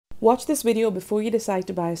Watch this video before you decide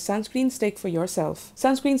to buy a sunscreen stick for yourself.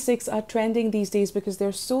 Sunscreen sticks are trending these days because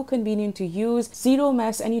they're so convenient to use, zero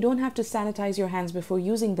mess, and you don't have to sanitize your hands before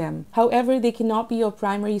using them. However, they cannot be your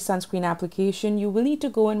primary sunscreen application. You will need to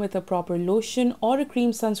go in with a proper lotion or a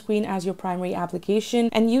cream sunscreen as your primary application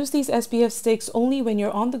and use these SPF sticks only when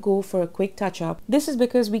you're on the go for a quick touch-up. This is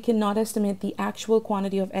because we cannot estimate the actual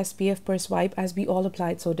quantity of SPF per swipe as we all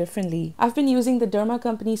apply it so differently. I've been using the Derma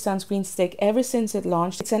Company sunscreen stick ever since it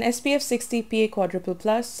launched. It's an SPF 60 PA quadruple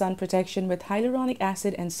plus sun protection with hyaluronic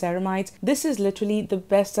acid and ceramides. This is literally the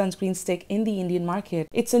best sunscreen stick in the Indian market.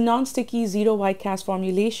 It's a non-sticky, zero white cast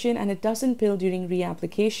formulation and it doesn't pill during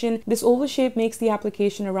reapplication. This oval shape makes the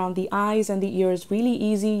application around the eyes and the ears really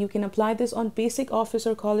easy. You can apply this on basic office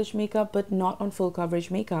or college makeup but not on full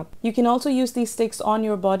coverage makeup. You can also use these sticks on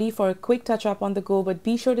your body for a quick touch-up on the go, but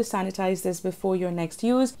be sure to sanitize this before your next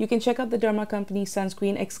use. You can check out the Derma Company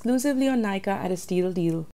sunscreen exclusively on Nykaa at a steal deal.